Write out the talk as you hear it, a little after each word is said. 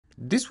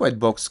This white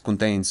box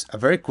contains a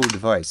very cool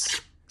device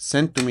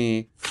sent to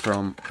me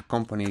from a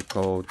company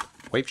called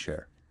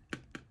Waveshare.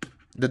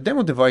 The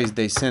demo device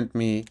they sent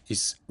me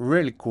is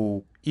really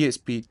cool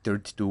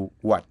ESP32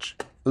 watch.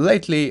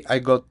 Lately I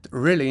got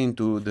really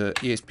into the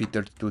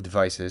ESP32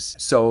 devices,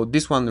 so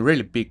this one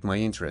really piqued my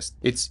interest.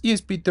 It's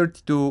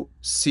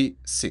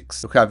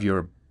ESP32C6. You have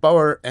your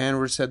power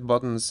and reset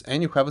buttons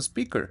and you have a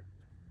speaker.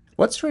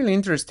 What's really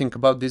interesting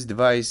about this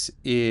device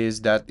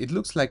is that it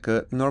looks like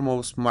a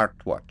normal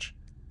smartwatch.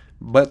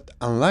 But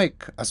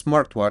unlike a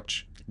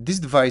smartwatch, this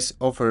device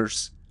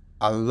offers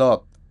a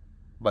lot,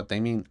 but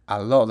I mean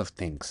a lot of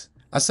things.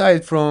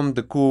 Aside from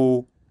the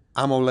cool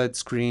AMOLED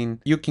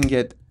screen, you can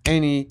get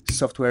any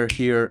software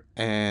here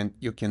and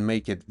you can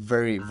make it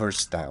very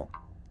versatile.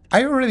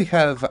 I already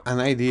have an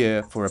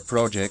idea for a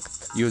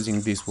project using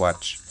this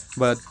watch,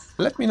 but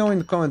let me know in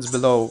the comments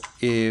below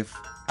if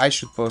I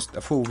should post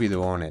a full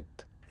video on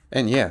it.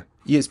 And yeah,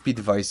 ESP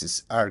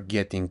devices are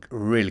getting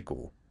really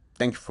cool.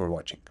 Thank you for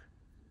watching.